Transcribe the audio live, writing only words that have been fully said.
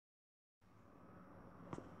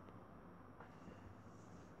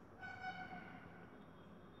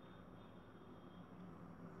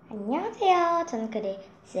안녕하세요. 저는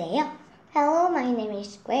그레이스예요. Hello, my name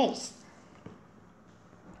is Grace.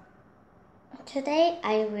 Today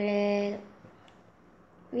I will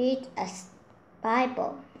read a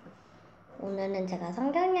Bible. 오늘은 제가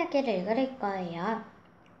성경 이야기를 읽을 거예요.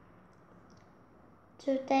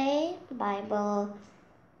 Today Bible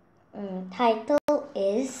title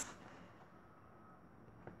is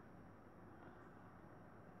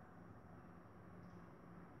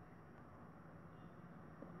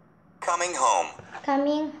Coming home.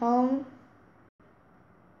 Coming home.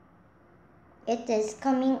 It is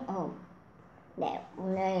coming home. 네,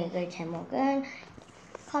 오늘 읽을 제목은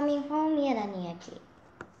Coming Home이라는 이야기.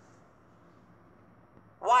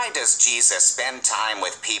 Why does Jesus spend time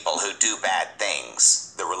with people who do bad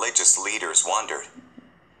things? The religious leaders wondered.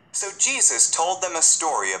 So Jesus told them a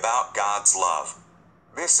story about God's love.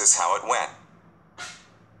 This is how it went.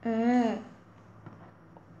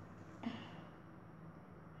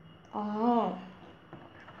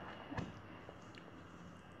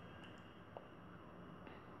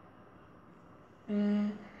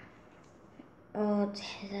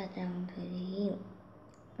 제사장들이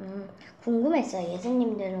궁금했어요.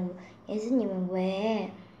 예수님은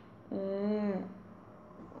왜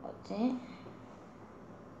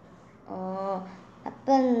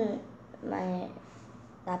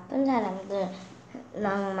나쁜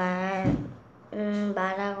사람들랑만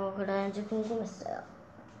말하고 그러는지 궁금했어요.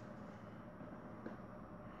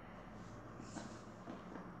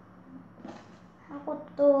 하고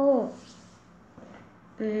또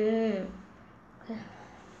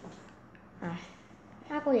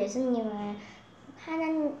하고 예수님은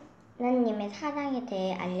하나님의 사랑에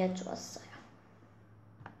대해 알려주었어요.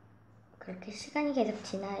 그렇게 시간이 계속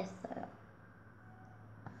지나했어요.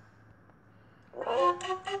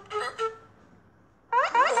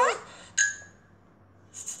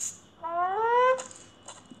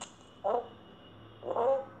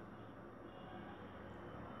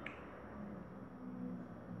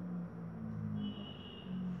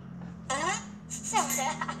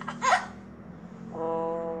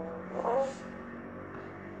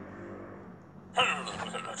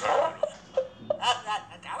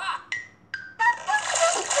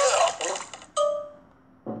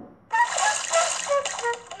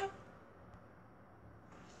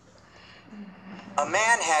 A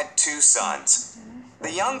man had two sons.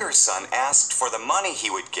 The younger son asked for the money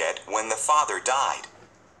he would get when the father died.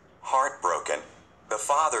 Heartbroken, the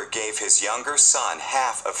father gave his younger son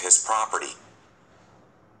half of his property.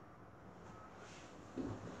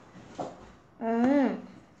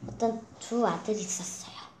 어떤 두 아들이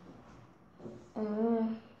있었어요.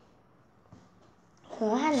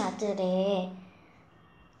 그 한 아들이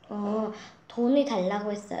돈을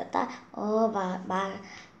달라고 했어요.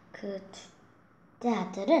 그 둘째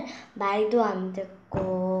아들은 말도 안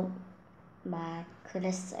듣고 막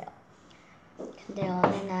그랬어요. 근데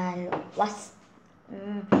어느 날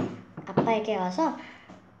아빠에게 와서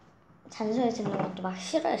잔소리 듣는 것도 막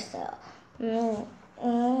싫어했어요.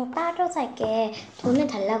 따로 살게 돈을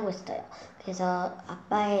달라고 했어요. 그래서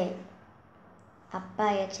아빠의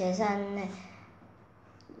재산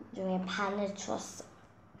중에 반을 주었어.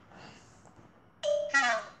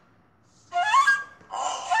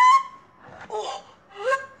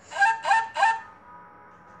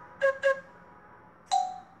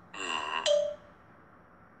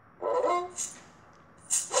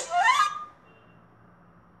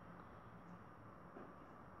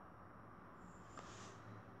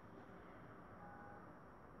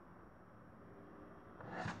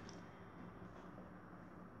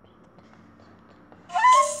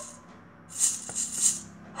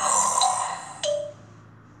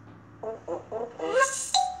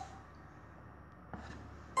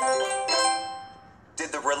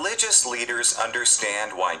 Did the religious leaders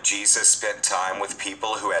understand why Jesus spent time with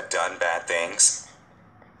people who had done bad things?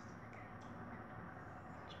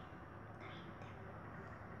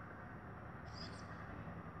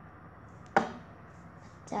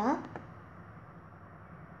 자,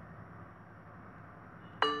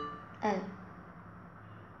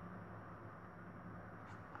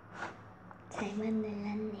 잘못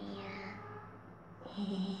눌렀네요.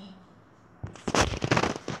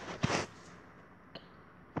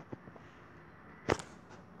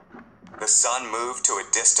 The son moved to a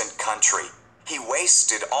distant country. He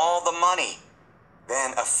wasted all the money.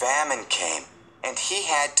 Then a famine came, and he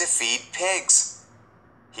had to feed pigs.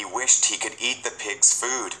 He wished he could eat the pigs'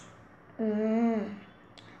 food.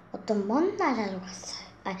 어떤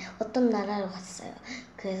나라로 갔어요.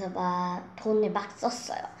 그래서 막 돈을 막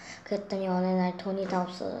썼어요. 그랬더니 어느 날 돈이 다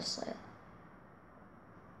없어졌어요.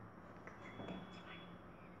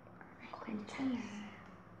 괜찮아.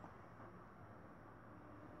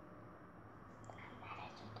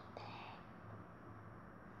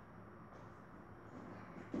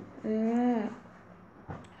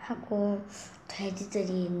 하고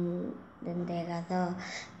돼지들이 있는 데 가서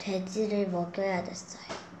돼지를 먹여야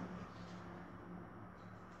됐어요.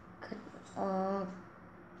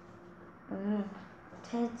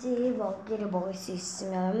 돼지 먹이를 먹을 수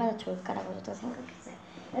있으면 얼마나 좋을까라고 저도 생각했어요.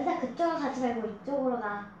 일단 그쪽으로 가지 말고 이쪽으로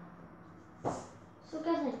가.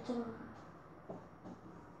 숙여서 이쪽으로 가.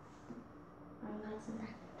 안 가진다.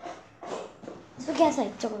 숙여서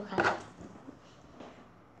이쪽으로 가.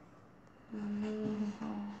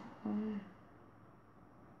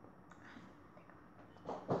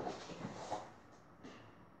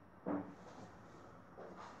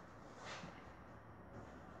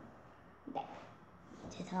 네,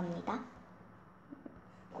 죄송합니다.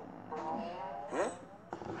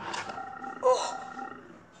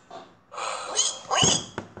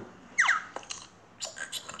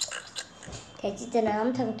 돼지들은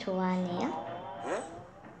엄청 좋아하네요.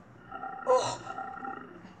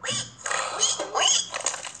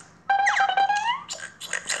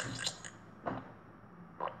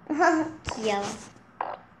 귀여워.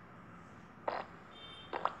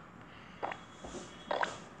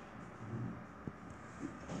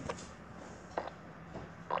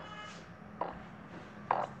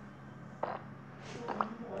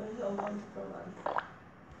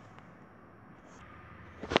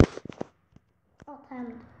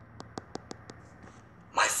 다행이다.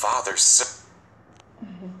 My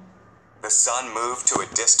The son moved to a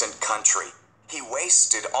distant country. He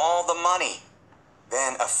wasted all the money.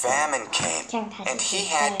 Then a famine came, and he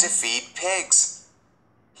had to feed pigs.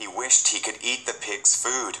 He wished he could eat the pigs'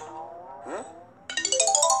 food.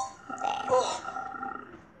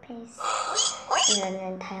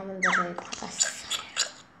 이거는 다이아몬드를 받았어요.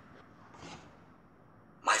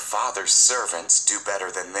 My father's servants do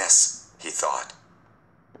better than this, he thought.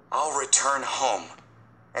 I'll return home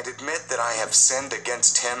and admit that I have sinned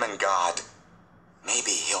against him and God.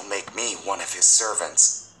 Maybe he'll make me one of his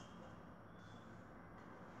servants.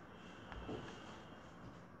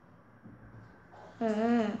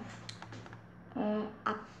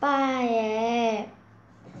 아빠의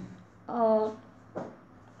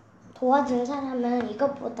도와준 사람은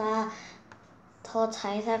이것보다 더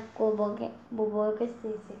잘 살고 먹을 수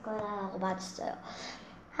있을 거라고 맞았어요.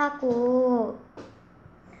 하고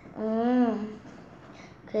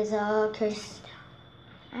그래서 진짜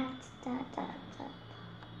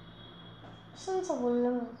순서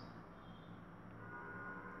모르면서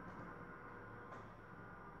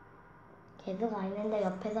계속 와 있는데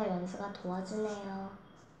옆에서 연수가 도와주네요.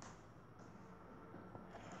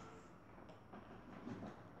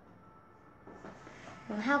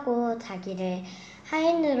 하고 자기를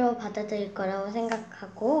하인으로 받아들일 거라고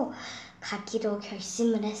생각하고 가기로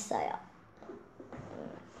결심을 했어요.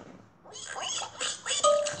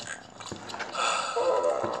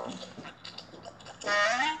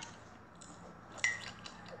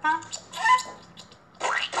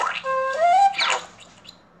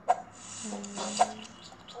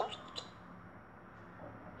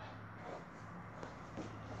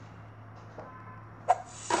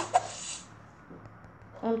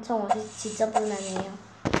 엄청 옷이 지저분하네요.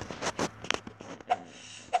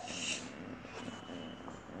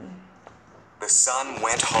 The son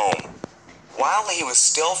went home. While he was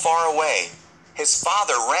still far away, his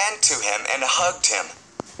father ran to him and hugged him.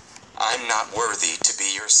 I'm not worthy to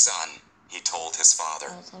be your son, he told his father.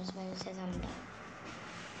 잠시만요, 죄송합니다.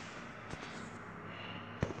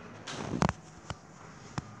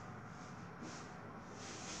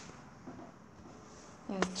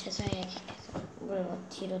 죄송해요, 계속 물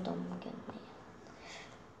뒤로 넘겼네요.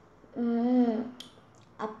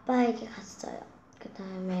 아빠에게 갔어요. 그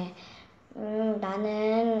다음에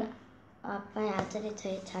나는 아빠의 아들이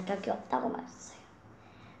될 자격이 없다고 말했어요.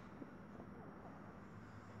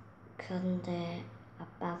 그런데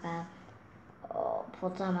아빠가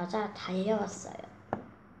보자마자 달려왔어요.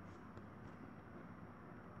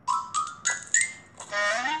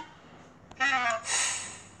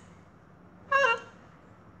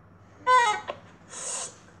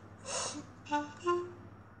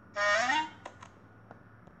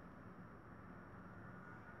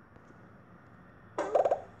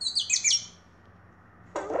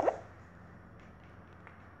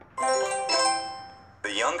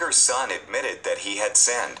 The younger son admitted that he had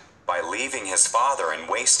sinned by leaving his father and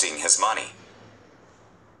wasting his money.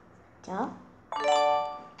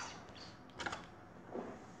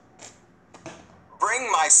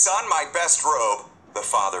 Bring my son my best robe, the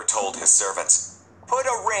father told his servants. Put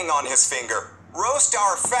a ring on his finger. Roast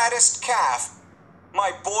our fattest calf.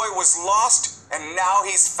 My boy was lost and now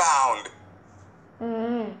he's found.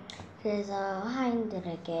 그래서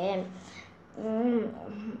하인들에게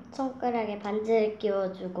손가락에 반지를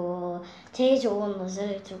끼워주고 제일 좋은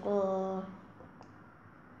옷을 주고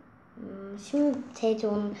제일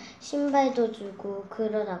좋은 신발도 주고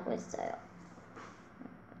그러라고 했어요.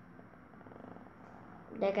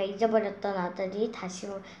 내가 잊어버렸던 아들이 다시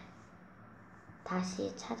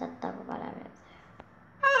찾았다고 말하면서요.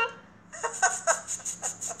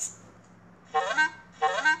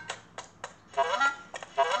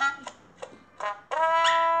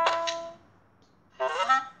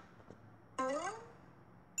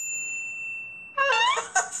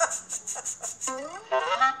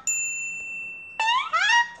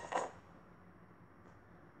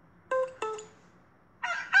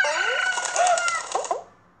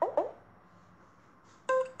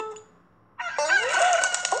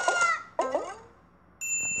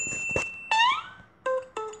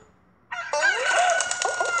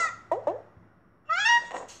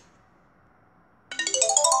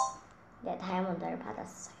 네, 다이아몬드를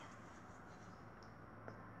받았어요.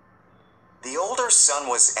 The older son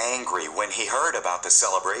was angry when he heard about the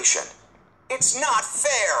celebration. It's not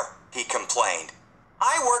fair, he complained.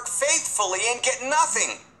 I work faithfully and get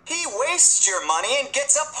nothing. He wastes your money and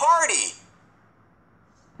gets a party.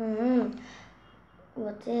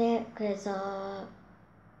 그래서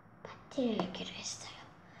파티를 열기로 했어요.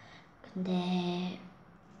 근데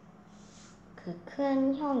그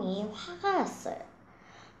큰 형이 화가 났어요.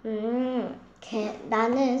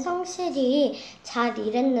 나는 성실히 잘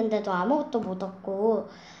일했는데도 아무것도 못 얻고,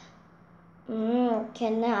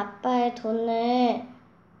 걔는 아빠의 돈을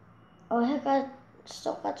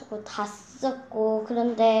써가지고 다 썼고,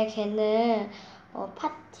 그런데 걔는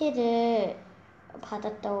파티를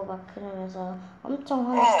받았다고 막 그러면서 엄청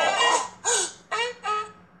화났어요.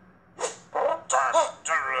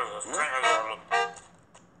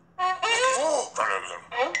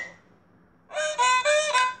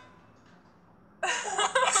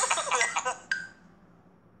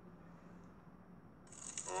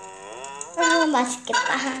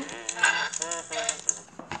 맛있겠다.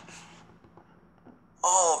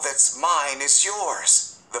 All that's mine is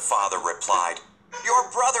yours, the father replied. Your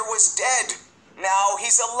brother was dead. Now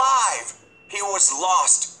he's alive. He was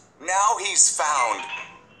lost. Now he's found.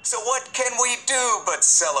 So what can we do but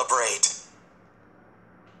celebrate?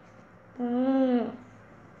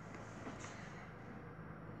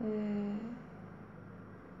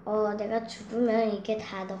 내가 죽으면 이게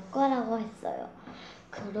다 너 거라고 했어요.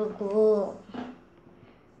 그리고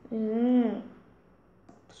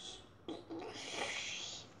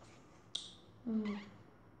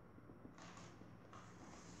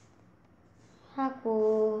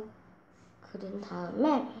하고 그런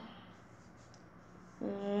다음에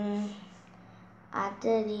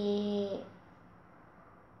아들이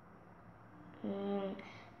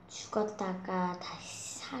죽었다가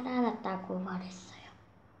다시 살아났다고 말했어요.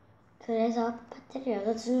 그래서 파티를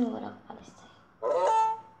열어주는 거라고 말했어요.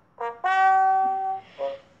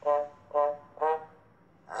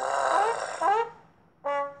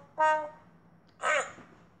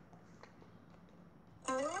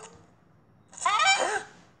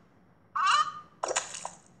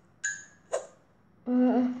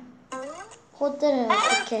 호들은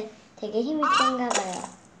어떻게 되게 힘이 센가 봐요.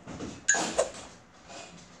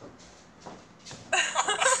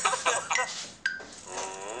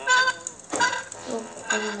 또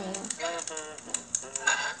보이네요.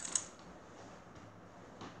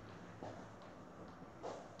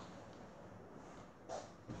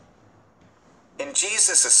 In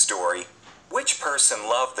Jesus' story, which person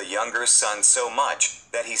loved the younger son so much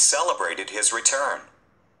that he celebrated his return?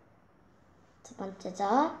 두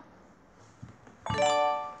번째죠.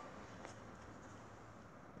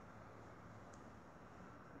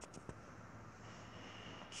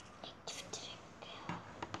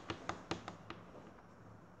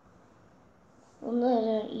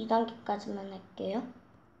 오늘은 2단계까지만 할게요.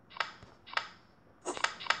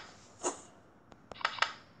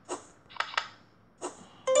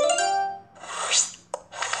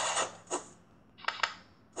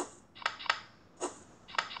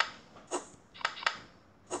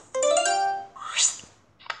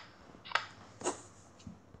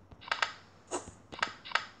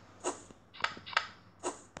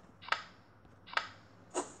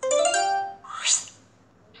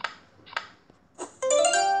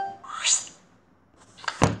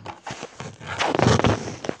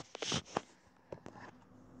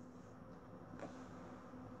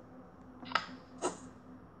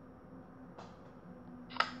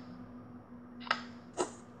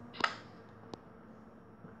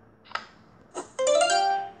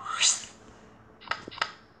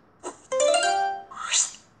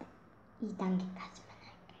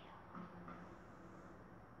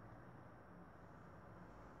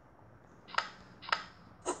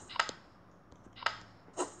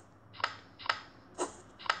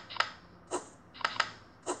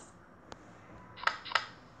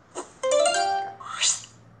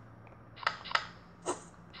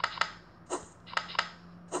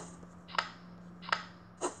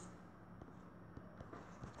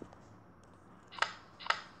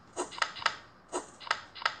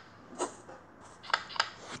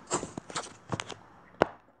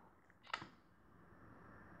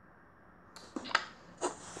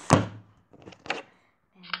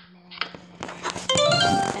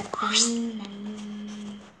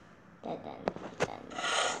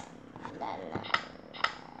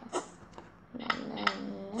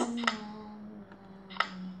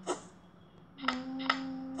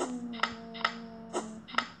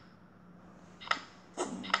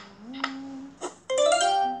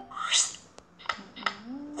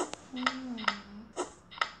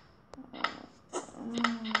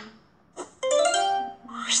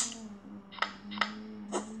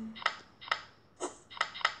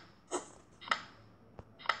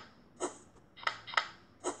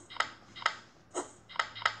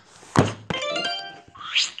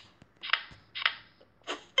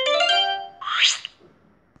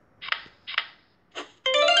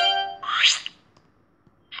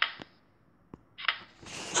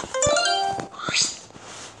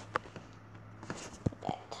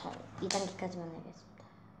 2단계까지만 하겠습니다.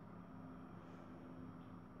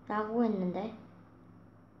 라고 했는데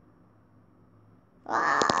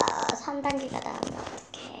와 3단계가 나오면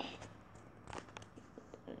어떡해.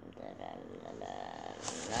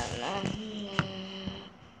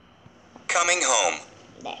 Coming home.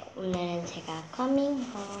 네, 오늘은 제가 Coming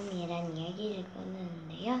Home이라는 이야기를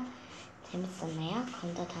읽었는데요. 재밌었나요?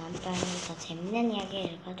 그럼 더 다음번에는 더 재밌는 이야기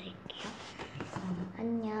읽어드릴게요.